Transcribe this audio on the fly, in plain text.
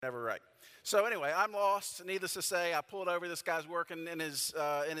So anyway, I'm lost. Needless to say, I pulled over. This guy's working in his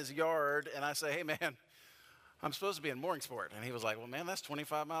yard, and I say, "Hey, man, I'm supposed to be in Morningsport." And he was like, "Well, man, that's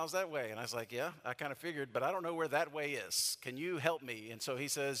 25 miles that way." And I was like, "Yeah, I kind of figured, but I don't know where that way is. Can you help me?" And so he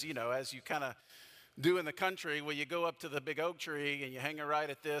says, as you kind of do in the country, where you go up to the big oak tree and you hang a right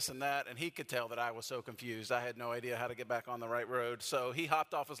at this and that. And he could tell that I was so confused. I had no idea how to get back on the right road. So he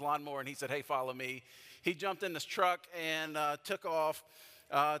hopped off his lawnmower and he said, "Hey, follow me." He jumped in this truck and took off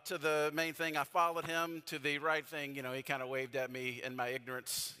to the main thing. I followed him to the right thing. He kind of waved at me in my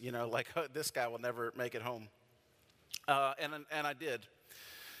ignorance, like, this guy will never make it home. And I did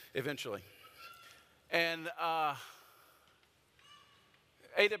eventually. And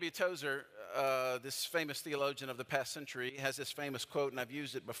A.W. Tozer, this famous theologian of the past century, has this famous quote, and I've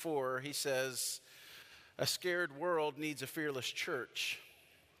used it before. He says, "A scared world needs a fearless church."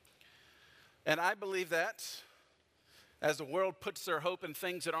 And I believe that as the world puts their hope in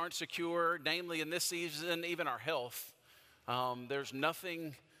things that aren't secure, namely in this season, even our health, there's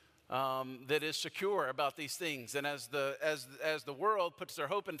nothing that is secure about these things. And as the world puts their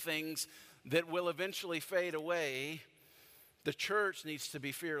hope in things that will eventually fade away, the church needs to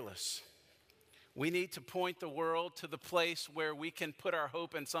be fearless. We need to point the world to the place where we can put our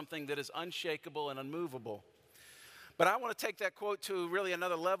hope in something that is unshakable and unmovable. But I want to take that quote to really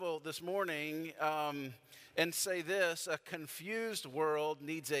another level this morning and say this: a confused world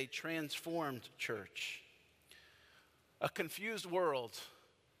needs a transformed church. A confused world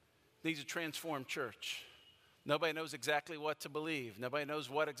needs a transformed church. Nobody knows exactly what to believe. Nobody knows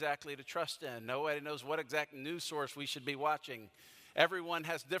what exactly to trust in. Nobody knows what exact news source we should be watching. Everyone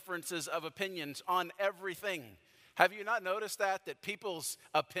has differences of opinions on everything. Have you not noticed that people's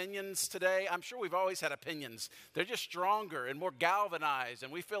opinions today, I'm sure we've always had opinions, they're just stronger and more galvanized,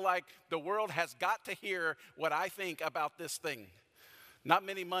 and we feel like the world has got to hear what I think about this thing. Not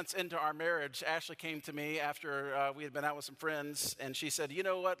many months into our marriage, Ashley came to me after we had been out with some friends, and she said, "You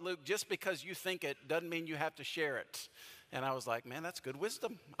know what, Luke, just because you think it doesn't mean you have to share it." And I was like, "Man, that's good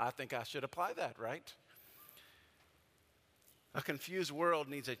wisdom. I think I should apply that, right?" A confused world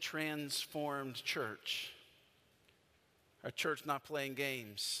needs a transformed church. A church not playing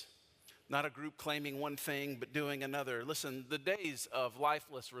games. Not a group claiming one thing but doing another. Listen, the days of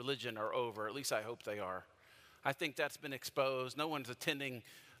lifeless religion are over. At least I hope they are. I think that's been exposed. No one's attending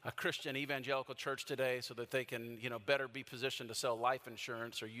a Christian evangelical church today so that they can, better be positioned to sell life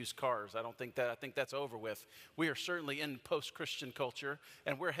insurance or used cars. I think that's over with. We are certainly in post-Christian culture,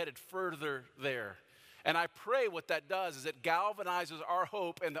 and we're headed further there. And I pray what that does is it galvanizes our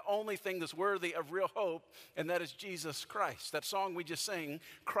hope in the only thing that's worthy of real hope, and that is Jesus Christ. That song we just sang,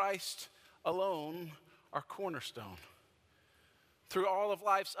 Christ alone, our cornerstone. Through all of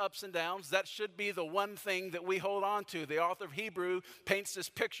life's ups and downs, that should be the one thing that we hold on to. The author of Hebrew paints this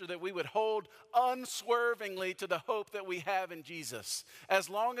picture that we would hold unswervingly to the hope that we have in Jesus. As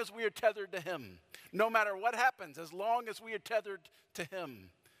long as we are tethered to him, no matter what happens, as long as we are tethered to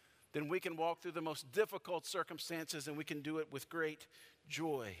him, then we can walk through the most difficult circumstances and we can do it with great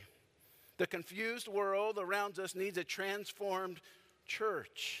joy. The confused world around us needs a transformed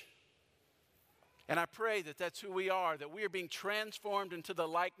church. And I pray that that's who we are, that we are being transformed into the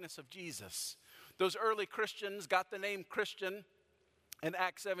likeness of Jesus. Those early Christians got the name Christian. In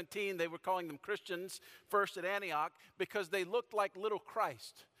Acts 17, they were calling them Christians first at Antioch because they looked like little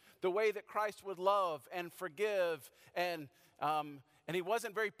Christ. The way that Christ would love and forgive, and he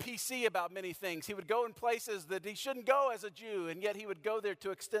wasn't very PC about many things. He would go in places that he shouldn't go as a Jew, and yet he would go there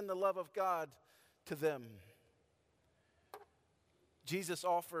to extend the love of God to them. Jesus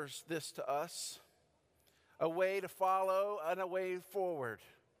offers this to us, a way to follow and a way forward.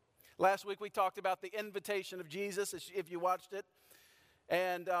 Last week we talked about the invitation of Jesus, if you watched it.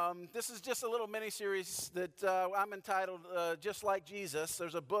 And this is just a little mini-series that I'm entitled, Just Like Jesus.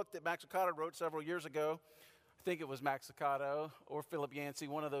 There's a book that Max Lucado wrote several years ago. I think it was Max Lucado or Philip Yancey,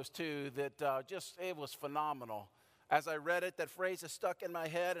 one of those two, that it was phenomenal. As I read it, that phrase is stuck in my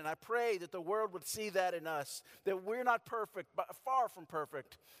head, and I pray that the world would see that in us, that we're not perfect, but far from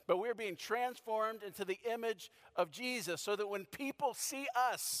perfect, but we're being transformed into the image of Jesus so that when people see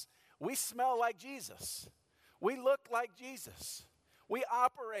us, we smell like Jesus. We look like Jesus. We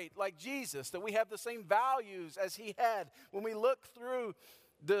operate like Jesus, that we have the same values as he had. When we look through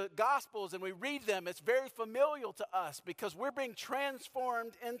the Gospels and we read them, it's very familiar to us because we're being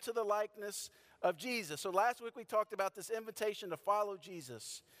transformed into the likeness of Jesus. So last week we talked about this invitation to follow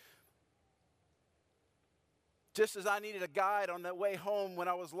Jesus. Just as I needed a guide on that way home when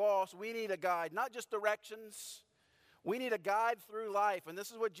I was lost, we need a guide, not just directions. We need a guide through life, and this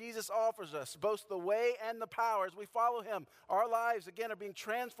is what Jesus offers us, both the way and the power. As we follow him, our lives, again, are being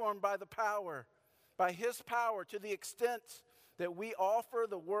transformed by the power, by his power, to the extent that we offer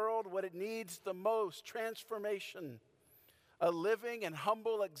the world what it needs the most, transformation, a living and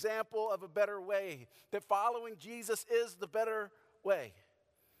humble example of a better way, that following Jesus is the better way.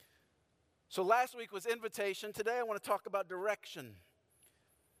 So last week was invitation. Today I want to talk about direction.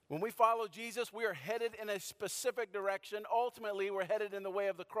 When we follow Jesus, we are headed in a specific direction. Ultimately, we're headed in the way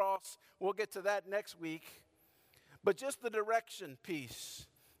of the cross. We'll get to that next week. But just the direction piece.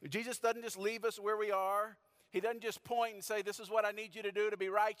 Jesus doesn't just leave us where we are. He doesn't just point and say, this is what I need you to do to be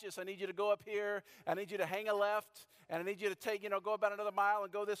righteous. I need you to go up here. I need you to hang a left. And I need you to take, go about another mile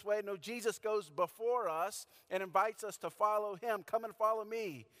and go this way. No, Jesus goes before us and invites us to follow him. Come and follow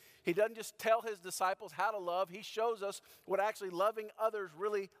me. He doesn't just tell his disciples how to love. He shows us what actually loving others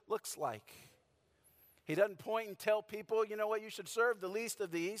really looks like. He doesn't point and tell people, you know what, you should serve the least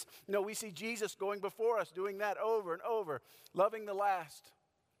of these. No, we see Jesus going before us, doing that over and over, loving the last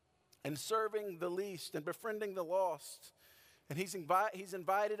and serving the least and befriending the lost. And he's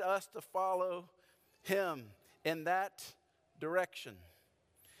invited us to follow him in that direction.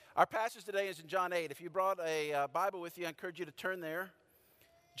 Our passage today is in John 8. If you brought a Bible with you, I encourage you to turn there.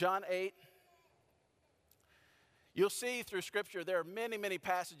 John 8. You'll see through Scripture there are many, many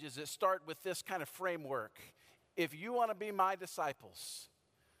passages that start with this kind of framework. If you want to be my disciples,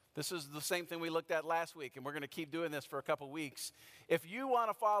 this is the same thing we looked at last week, and we're going to keep doing this for a couple weeks. If you want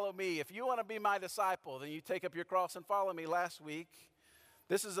to follow me, if you want to be my disciple, then you take up your cross and follow me. Last week,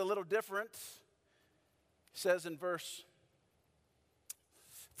 this is a little different. It says in verse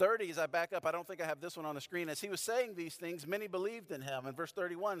 30, as I back up, I don't think I have this one on the screen. As he was saying these things, many believed in him. In verse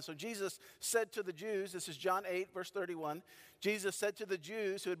 31, so Jesus said to the Jews, this is John 8, verse 31, Jesus said to the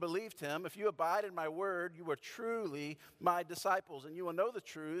Jews who had believed him, if you abide in my word, you are truly my disciples, and you will know the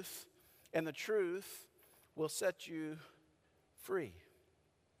truth, and the truth will set you free.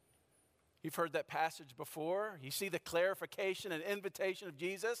 You've heard that passage before. You see the clarification and invitation of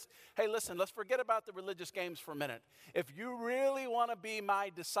Jesus. Hey, listen, let's forget about the religious games for a minute. If you really want to be my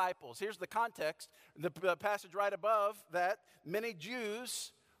disciples, here's the context. The passage right above that, many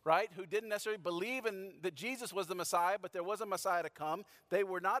Jews, right, who didn't necessarily believe in that Jesus was the Messiah, but there was a Messiah to come. They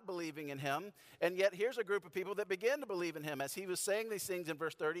were not believing in him. And yet here's a group of people that began to believe in him. As he was saying these things in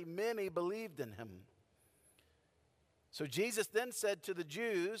verse 30, many believed in him. So Jesus then said to the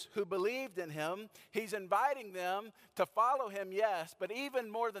Jews who believed in him, he's inviting them to follow him, yes, but even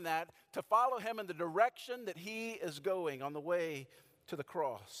more than that, to follow him in the direction that he is going on the way to the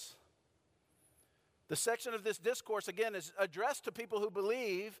cross. The section of this discourse, again, is addressed to people who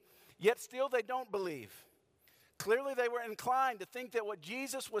believe, yet still they don't believe. Clearly they were inclined to think that what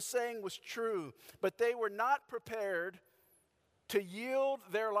Jesus was saying was true, but they were not prepared to yield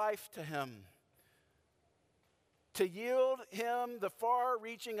their life to him. To yield him the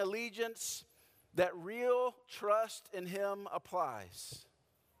far-reaching allegiance that real trust in him applies.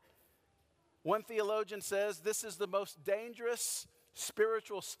 One theologian says this is the most dangerous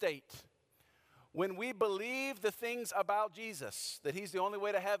spiritual state. When we believe the things about Jesus, that he's the only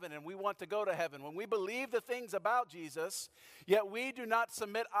way to heaven and we want to go to heaven, when we believe the things about Jesus, yet we do not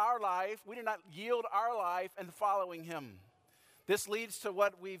submit our life, we do not yield our life in following him. This leads to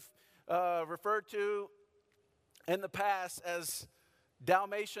what we've referred to in the past as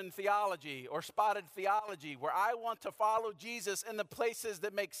Dalmatian theology or spotted theology, where I want to follow Jesus in the places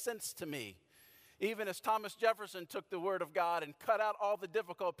that make sense to me. Even as Thomas Jefferson took the word of God and cut out all the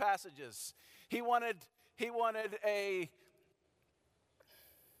difficult passages. He wanted a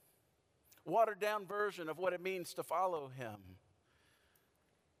watered down version of what it means to follow him.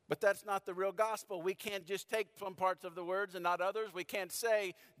 But that's not the real gospel. We can't just take some parts of the words and not others. We can't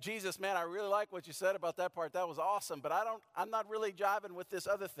say, Jesus, man, I really like what you said about that part. That was awesome, but I'm not really jiving with this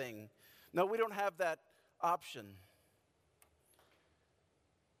other thing. No, we don't have that option.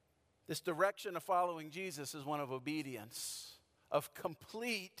 This direction of following Jesus is one of obedience, of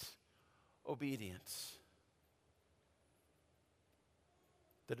complete obedience.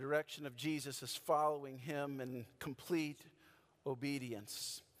 The direction of Jesus is following him in complete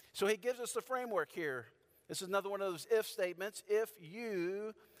obedience. So he gives us the framework here. This is another one of those if statements. If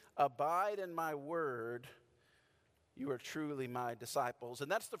you abide in my word, you are truly my disciples.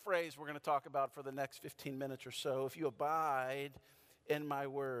 And that's the phrase we're going to talk about for the next 15 minutes or so. If you abide in my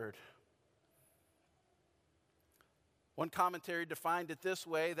word. One commentary defined it this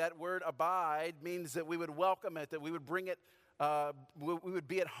way. That word abide means that we would welcome it, that we would bring it, we would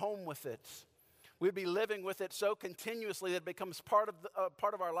be at home with it. We'd be living with it so continuously that it becomes part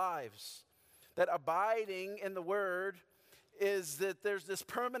of our lives. that abiding in the Word is that there's this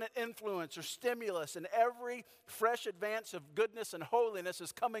permanent influence or stimulus, and every fresh advance of goodness and holiness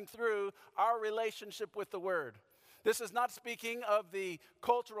is coming through our relationship with the Word. This is not speaking of the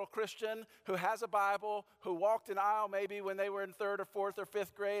cultural Christian who has a Bible, who walked an aisle maybe when they were in 3rd or 4th or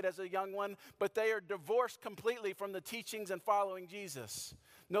 5th grade as a young one, but they are divorced completely from the teachings and following Jesus.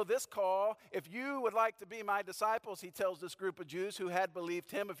 No, this call, if you would like to be my disciples, he tells this group of Jews who had believed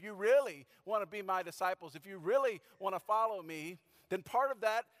him, if you really want to be my disciples, if you really want to follow me, then part of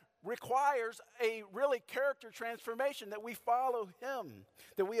that requires a really character transformation, that we follow him,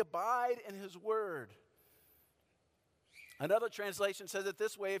 that we abide in his word. Another translation says it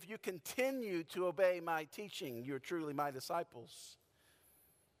this way: if you continue to obey my teaching, you're truly my disciples.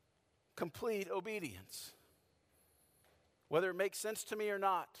 Complete obedience. Whether it makes sense to me or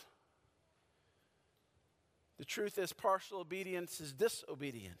not. The truth is, partial obedience is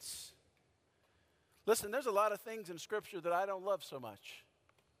disobedience. Listen, there's a lot of things in Scripture that I don't love so much.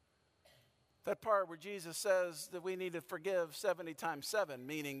 That part where Jesus says that we need to forgive 70 times 7,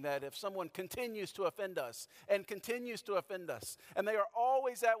 meaning that if someone continues to offend us and continues to offend us, and they are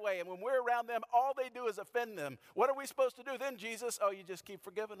always that way, and when we're around them, all they do is offend them, what are we supposed to do then, Jesus? Oh, you just keep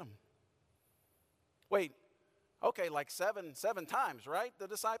forgiving them. Wait, okay, like seven times, right? The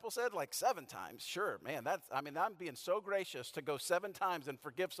disciple said, like 7 times. Sure, man, I'm being so gracious to go 7 times and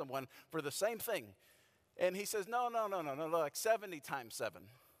forgive someone for the same thing. And he says, no, like 70 times 7.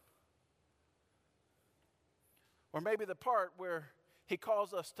 Or maybe the part where he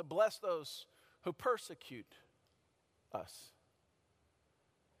calls us to bless those who persecute us.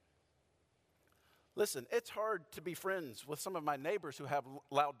 Listen, it's hard to be friends with some of my neighbors who have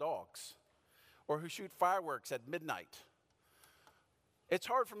loud dogs or who shoot fireworks at midnight. It's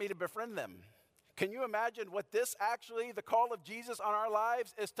hard for me to befriend them. Can you imagine what this actually, the call of Jesus on our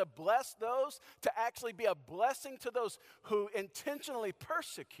lives, is to bless those, to actually be a blessing to those who intentionally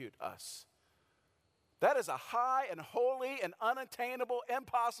persecute us? That is a high and holy and unattainable,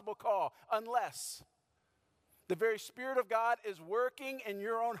 impossible call, unless the very Spirit of God is working in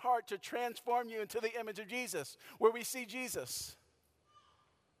your own heart to transform you into the image of Jesus, where we see Jesus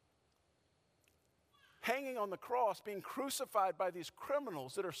hanging on the cross, being crucified by these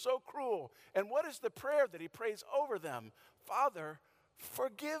criminals that are so cruel. And what is the prayer that he prays over them? Father,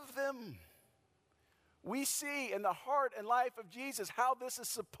 forgive them. We see in the heart and life of Jesus how this is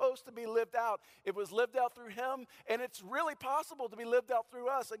supposed to be lived out. It was lived out through him, and it's really possible to be lived out through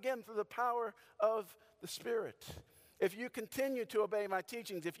us, again, through the power of the Spirit. If you continue to obey my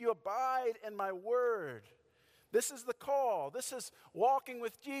teachings, if you abide in my word, this is the call. This is walking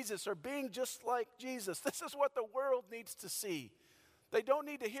with Jesus or being just like Jesus. This is what the world needs to see. They don't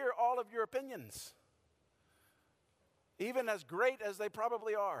need to hear all of your opinions, even as great as they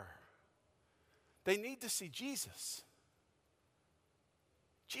probably are. They need to see Jesus.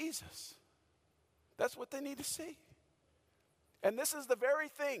 Jesus. That's what they need to see. And this is the very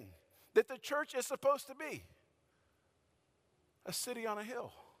thing that the church is supposed to be. A city on a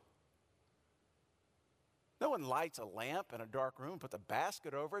hill. No one lights a lamp in a dark room, puts a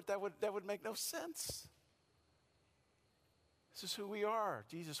basket over it. That would make no sense. This is who we are.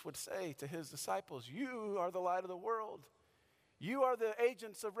 Jesus would say to his disciples, you are the light of the world. You are the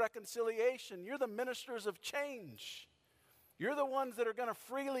agents of reconciliation. You're the ministers of change. You're the ones that are going to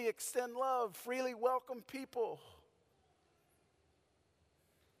freely extend love, freely welcome people.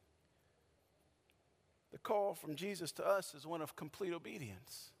 The call from Jesus to us is one of complete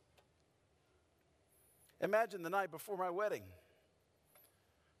obedience. Imagine the night before my wedding.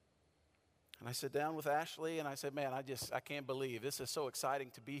 And I sit down with Ashley and I said, man, I can't believe this is so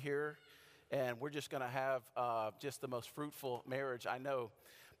exciting to be here. And we're just going to have just the most fruitful marriage I know.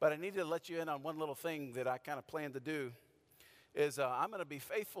 But I need to let you in on one little thing that I kind of plan to do is I'm going to be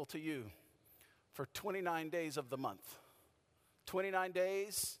faithful to you for 29 days of the month. 29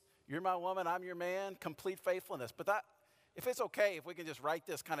 days, you're my woman, I'm your man, complete faithfulness. But if it's okay, if we can just write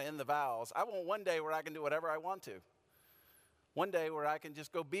this kind of in the vows, I want one day where I can do whatever I want to. One day where I can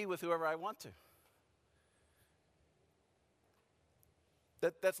just go be with whoever I want to.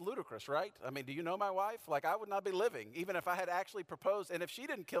 That's ludicrous, right? I mean, do you know my wife? Like, I would not be living, even if I had actually proposed. And if she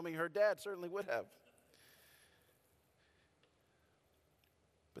didn't kill me, her dad certainly would have.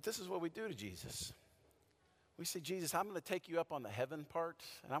 But this is what we do to Jesus. We say, Jesus, I'm going to take you up on the heaven part,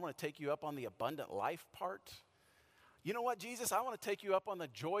 and I'm going to take you up on the abundant life part. You know what, Jesus? I want to take you up on the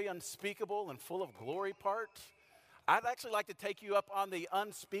joy unspeakable and full of glory part. I'd actually like to take you up on the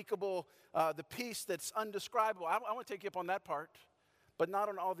unspeakable, the peace that's undescribable. I want to take you up on that part. But not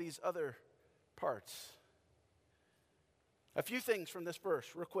on all these other parts. A few things from this verse,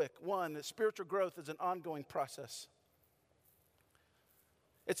 real quick. One, that spiritual growth is an ongoing process.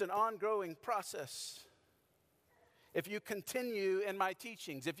 It's an ongoing process. If you continue in my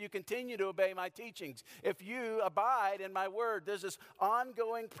teachings, if you continue to obey my teachings, if you abide in my word, there's this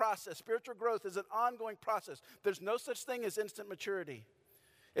ongoing process. Spiritual growth is an ongoing process. There's no such thing as instant maturity.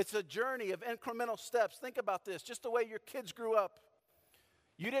 It's a journey of incremental steps. Think about this, just the way your kids grew up.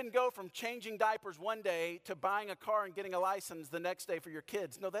 You didn't go from changing diapers one day to buying a car and getting a license the next day for your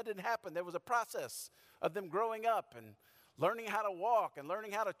kids. No, that didn't happen. There was a process of them growing up and learning how to walk and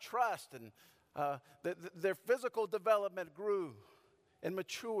learning how to trust, and their physical development grew and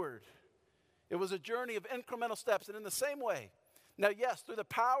matured. It was a journey of incremental steps. And in the same way, now yes, through the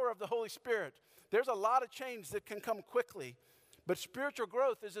power of the Holy Spirit, there's a lot of change that can come quickly, but spiritual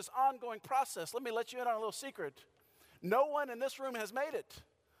growth is this ongoing process. Let me let you in on a little secret. No one in this room has made it.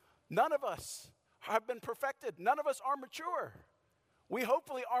 None of us have been perfected. None of us are mature. We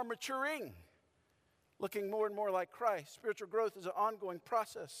hopefully are maturing, looking more and more like Christ. Spiritual growth is an ongoing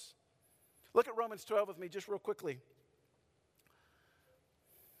process. Look at Romans 12 with me just real quickly.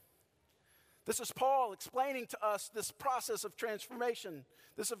 This is Paul explaining to us this process of transformation.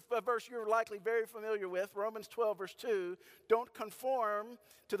 This is a verse you're likely very familiar with, Romans 12, verse 2. Don't conform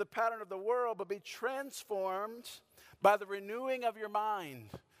to the pattern of the world, but be transformed by the renewing of your mind.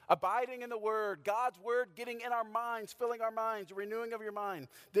 Abiding in the Word, God's Word getting in our minds, filling our minds, renewing of your mind.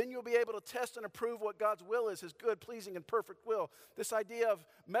 Then you'll be able to test and approve what God's will is, His good, pleasing, and perfect will. This idea of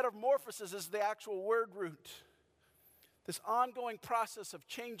metamorphosis is the actual word root. This ongoing process of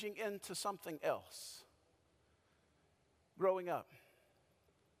changing into something else. Growing up.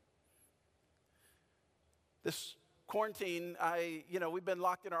 This quarantine, we've been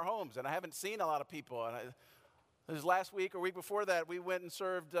locked in our homes, and I haven't seen a lot of people. And this last week or week before that, we went and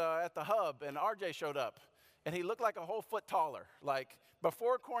served at the Hub, and RJ showed up. And he looked like a whole foot taller. Like,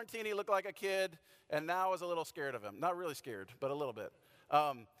 before quarantine, he looked like a kid, and now I was a little scared of him. Not really scared, but a little bit.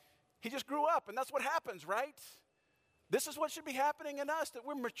 He just grew up, and that's what happens, right? This is what should be happening in us, that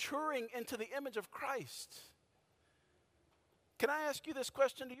we're maturing into the image of Christ. Can I ask you this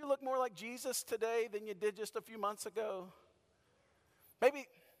question? Do you look more like Jesus today than you did just a few months ago? Maybe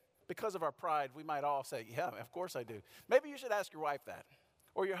because of our pride, we might all say, yeah, of course I do. Maybe you should ask your wife that,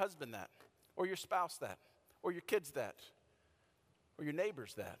 or your husband that, or your spouse that, or your kids that, or your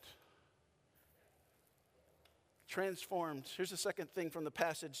neighbors that. Transformed. Here's the second thing from the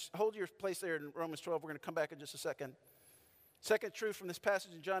passage. Hold your place there in Romans 12. We're going to come back in just a second. Second truth from this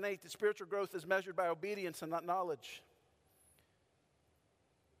passage in John 8, that spiritual growth is measured by obedience and not knowledge.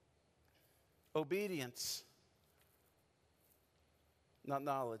 Obedience, not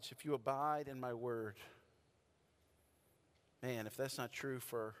knowledge. If you abide in my word. Man, if that's not true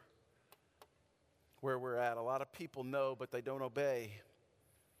for where we're at, a lot of people know, but they don't obey.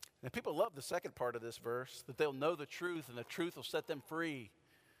 And people love the second part of this verse, that they'll know the truth and the truth will set them free.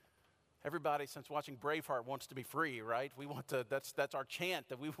 Everybody, since watching Braveheart, wants to be free, right? We want to. That's our chant,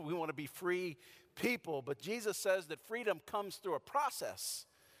 that we want to be free people. But Jesus says that freedom comes through a process.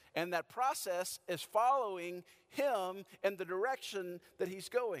 And that process is following him in the direction that he's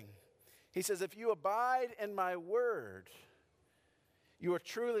going. He says, if you abide in my word, you are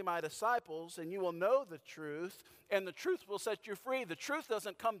truly my disciples, and you will know the truth, and the truth will set you free. The truth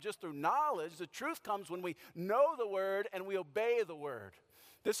doesn't come just through knowledge. The truth comes when we know the word and we obey the word.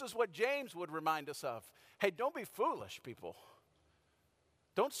 This is what James would remind us of. Hey, don't be foolish, people.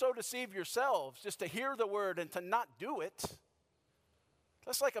 Don't so deceive yourselves just to hear the word and to not do it.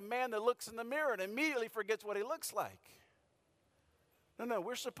 That's like a man that looks in the mirror and immediately forgets what he looks like. No,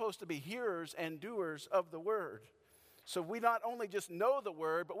 we're supposed to be hearers and doers of the word. So we not only just know the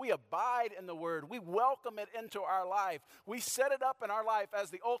word, but we abide in the word. We welcome it into our life. We set it up in our life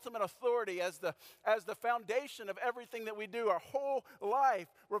as the ultimate authority, as the foundation of everything that we do. Our whole life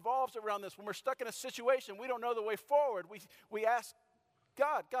revolves around this. When we're stuck in a situation, we don't know the way forward. We ask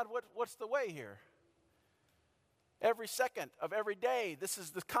God, what's the way here? Every second of every day, this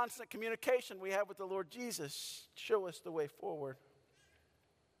is the constant communication we have with the Lord Jesus. Show us the way forward.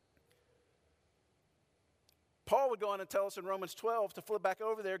 Paul would go on and tell us in Romans 12, to flip back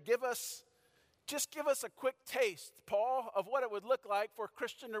over there, give us a quick taste, Paul, of what it would look like for a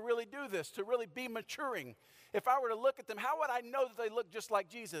Christian to really do this, to really be maturing. If I were to look at them, how would I know that they look just like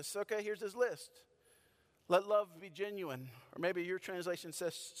Jesus? Okay, here's his list. Let love be genuine, or maybe your translation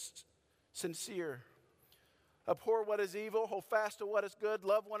says sincere. Abhor what is evil, hold fast to what is good,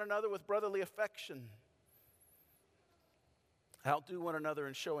 love one another with brotherly affection. Outdo one another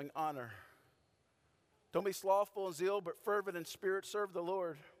in showing honor. Don't be slothful in zeal, but fervent in spirit. Serve the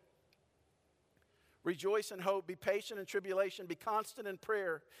Lord. Rejoice in hope. Be patient in tribulation. Be constant in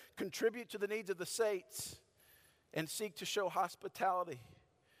prayer. Contribute to the needs of the saints. And seek to show hospitality.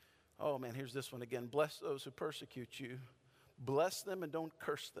 Oh man, here's this one again. Bless those who persecute you. Bless them and don't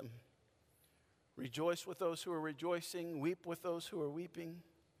curse them. Rejoice with those who are rejoicing. Weep with those who are weeping.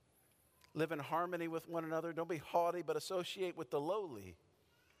 Live in harmony with one another. Don't be haughty, but associate with the lowly.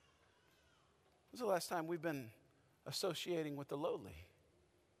 When's the last time we've been associating with the lowly?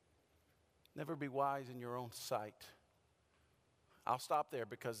 Never be wise in your own sight. I'll stop there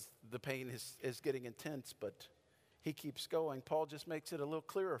because the pain is getting intense, but he keeps going. Paul just makes it a little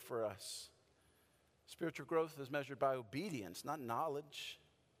clearer for us. Spiritual growth is measured by obedience, not knowledge.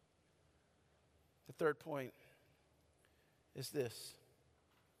 The third point is this.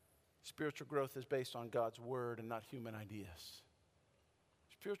 Spiritual growth is based on God's word and not human ideas.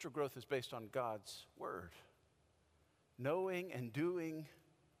 Spiritual growth is based on God's word. Knowing and doing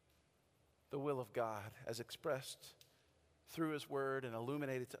the will of God as expressed through his word and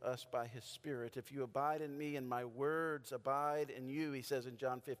illuminated to us by his Spirit. If you abide in me and my words abide in you, he says in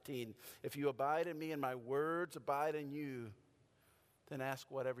John 15, if you abide in me and my words abide in you, then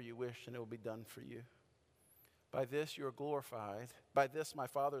ask whatever you wish and it will be done for you. By this you are glorified. By this my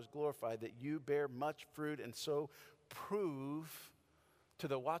Father is glorified, that you bear much fruit and so prove to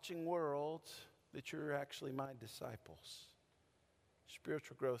the watching world that you're actually my disciples.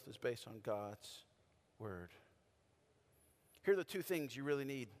 Spiritual growth is based on God's word. Here are the two things you really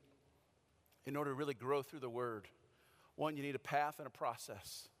need in order to really grow through the word. One, you need a path and a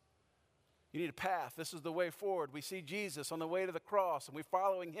process. You need a path. This is the way forward. We see Jesus on the way to the cross, and we're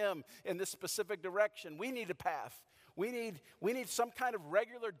following him in this specific direction. We need a path. We need some kind of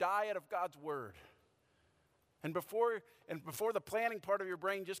regular diet of God's word. And before the planning part of your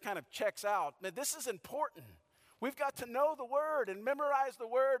brain just kind of checks out, now this is important. We've got to know the word and memorize the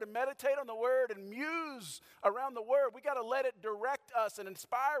word and meditate on the word and muse around the word. We've got to let it direct us and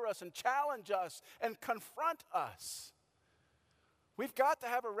inspire us and challenge us and confront us. We've got to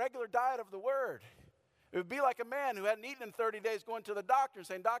have a regular diet of the word. It would be like a man who hadn't eaten in 30 days going to the doctor and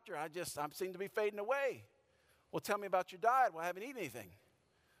saying, doctor, I seem to be fading away. Well, tell me about your diet. Well, I haven't eaten anything.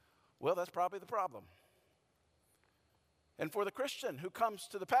 Well, that's probably the problem. And for the Christian who comes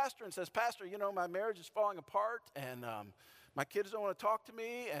to the pastor and says, Pastor, my marriage is falling apart and my kids don't want to talk to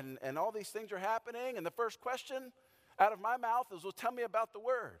me and all these things are happening. And the first question out of my mouth is, well, tell me about the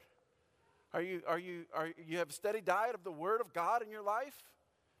word. You have a steady diet of the word of God in your life?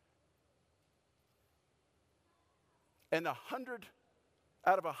 And 100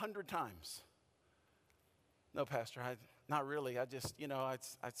 out of 100 times. No, Pastor, not really.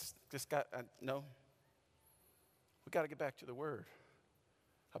 No. We've got to get back to the word.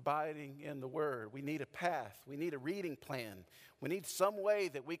 Abiding in the word. We need a path. We need a reading plan. We need some way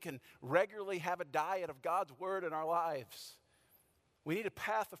that we can regularly have a diet of God's word in our lives. We need a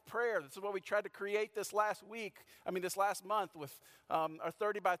path of prayer. This is what we tried to create this last month with our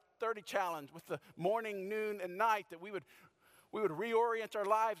 30 by 30 challenge with the morning, noon, and night, that we would reorient our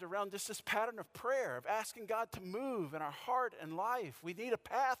lives around just this pattern of prayer, of asking God to move in our heart and life. We need a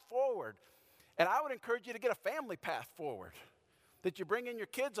path forward. And I would encourage you to get a family path forward, that you bring in your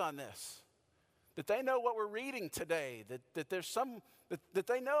kids on this, that they know what we're reading today, that there's some, that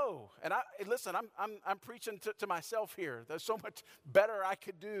they know. And listen, I'm preaching to myself here. There's so much better I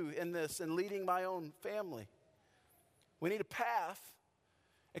could do in this and leading my own family. We need a path.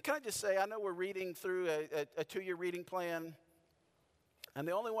 And can I just say, I know we're reading through a 2-year reading plan, and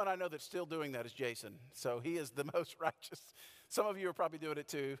the only one I know that's still doing that is Jason. So he is the most righteous. Some of you are probably doing it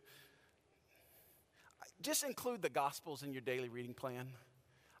too. Just include the Gospels in your daily reading plan.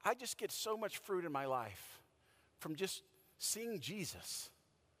 I just get so much fruit in my life from just seeing Jesus.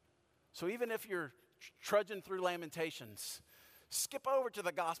 So even if you're trudging through Lamentations, skip over to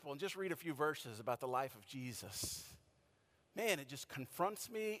the Gospel and just read a few verses about the life of Jesus. Man, it just confronts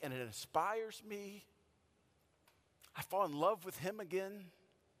me and it inspires me. I fall in love with him again.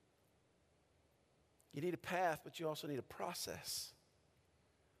 You need a path, but you also need a process.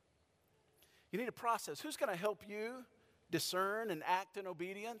 You need a process. Who's going to help you discern and act in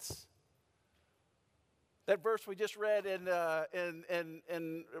obedience? That verse we just read in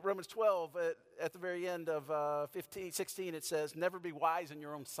Romans 12 at the very end of 16, it says, never be wise in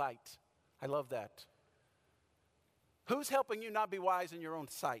your own sight. I love that. Who's helping you not be wise in your own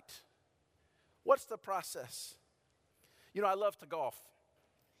sight? What's the process? I love to golf.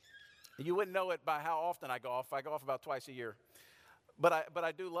 You wouldn't know it by how often I golf. I golf about twice a year. But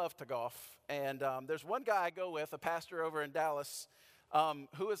I do love to golf. And there's one guy I go with, a pastor over in Dallas,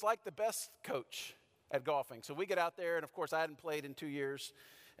 who is like the best coach at golfing. So we get out there, and of course I hadn't played in 2 years.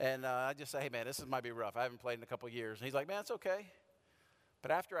 And I just say, hey, man, this might be rough. I haven't played in a couple of years. And he's like, man, it's okay.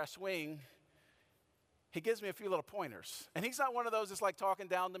 But after I swing, he gives me a few little pointers. And he's not one of those that's like talking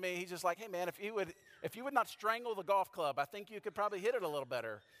down to me. He's just like, hey, man, if you would not strangle the golf club, I think you could probably hit it a little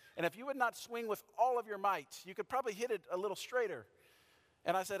better. And if you would not swing with all of your might, you could probably hit it a little straighter.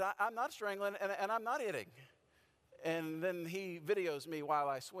 And I said, I'm not strangling, and I'm not hitting. And then he videos me while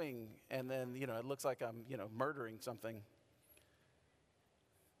I swing. And then, it looks like I'm, murdering something.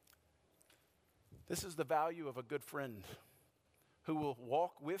 This is the value of a good friend who will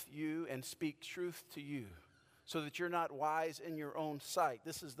walk with you and speak truth to you so that you're not wise in your own sight.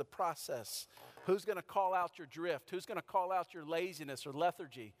 This is the process. Who's going to call out your drift? Who's going to call out your laziness or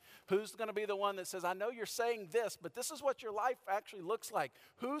lethargy? Who's going to be the one that says, I know you're saying this, but this is what your life actually looks like.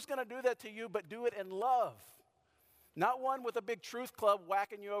 Who's going to do that to you, but do it in love? Not one with a big truth club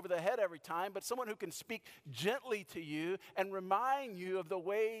whacking you over the head every time, but someone who can speak gently to you and remind you of the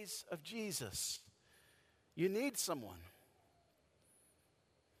ways of Jesus. You need someone.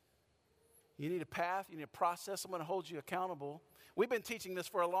 You need a path, you need a process, someone to hold you accountable. We've been teaching this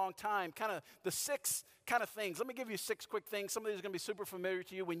for a long time, kind of the 6 kind of things. Let me give you 6 quick things. Some of these are going to be super familiar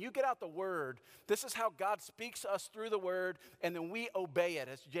to you. When you get out the Word, this is how God speaks to us through the Word, and then we obey it,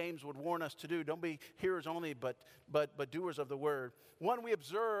 as James would warn us to do. Don't be hearers only, but doers of the Word. 1, we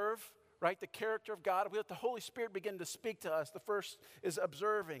observe, right, the character of God. We let the Holy Spirit begin to speak to us. The first is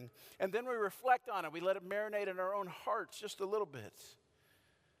observing. And then we reflect on it. We let it marinate in our own hearts just a little bit.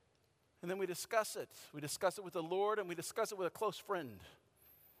 And then we discuss it. We discuss it with the Lord, and we discuss it with a close friend.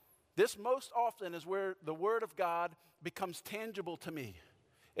 This most often is where the Word of God becomes tangible to me.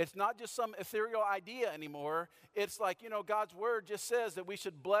 It's not just some ethereal idea anymore. It's like, God's Word just says that we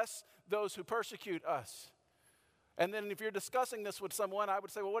should bless those who persecute us. And then if you're discussing this with someone, I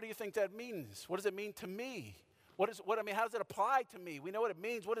would say, well, what do you think that means? What does it mean to me? How does it apply to me? We know what it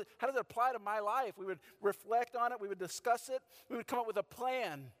means. How does it apply to my life? We would reflect on it. We would discuss it. We would come up with a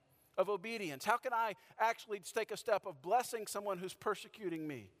plan of obedience. How can I actually take a step of blessing someone who's persecuting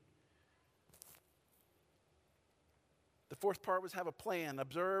me? The 4th part was have a plan.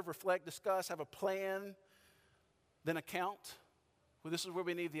 Observe, reflect, discuss, have a plan, then account. Well, this is where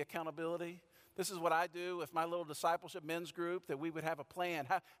we need the accountability. This is what I do with my little discipleship men's group, that we would have a plan.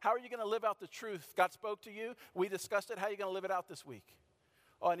 How are you going to live out the truth? God spoke to you. We discussed it. How are you going to live it out this week?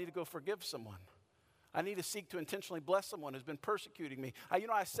 Oh, I need to go forgive someone. I need to seek to intentionally bless someone who's been persecuting me.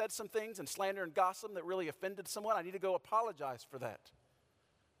 I said some things and slander and gossip that really offended someone. I need to go apologize for that.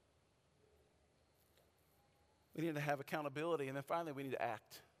 We need to have accountability, and then finally we need to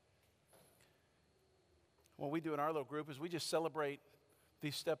act. What we do in our little group is we just celebrate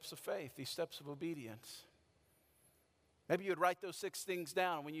these steps of faith, these steps of obedience. Maybe you would write those 6 things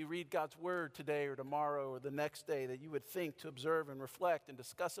down when you read God's Word today or tomorrow or the next day, that you would think to observe and reflect and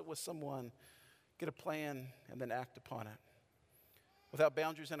discuss it with someone. Get a plan, and then act upon it. Without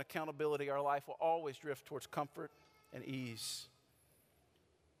boundaries and accountability, our life will always drift towards comfort and ease.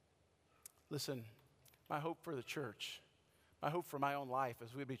 Listen, my hope for the church, my hope for my own life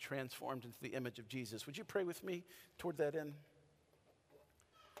is we'd be transformed into the image of Jesus. Would you pray with me toward that end?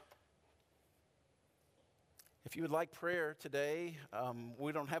 If you would like prayer today,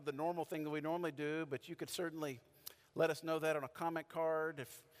 we don't have the normal thing that we normally do, but you could certainly let us know that on a comment card.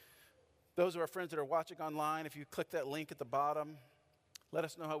 If those of our friends that are watching online, if you click that link at the bottom, let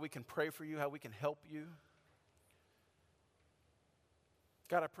us know how we can pray for you, how we can help you.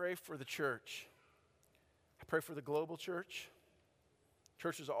 God, I pray for the church. I pray for the global church,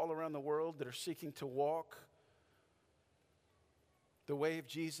 churches all around the world that are seeking to walk the way of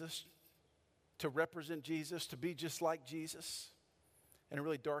Jesus, to represent Jesus, to be just like Jesus in a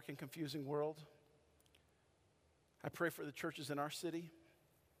really dark and confusing world. I pray for the churches in our city.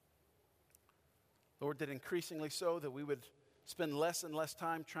 Lord, that increasingly so, that we would spend less and less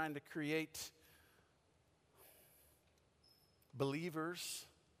time trying to create believers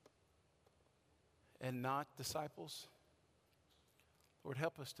and not disciples. Lord,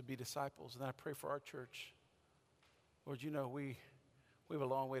 help us to be disciples. And I pray for our church. Lord, we have a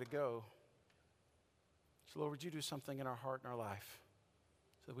long way to go. So Lord, would you do something in our heart and our life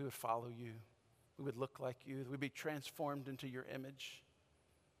so that we would follow you, we would look like you, that we'd be transformed into your image.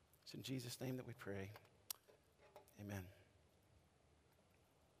 It's in Jesus' name that we pray. Amen.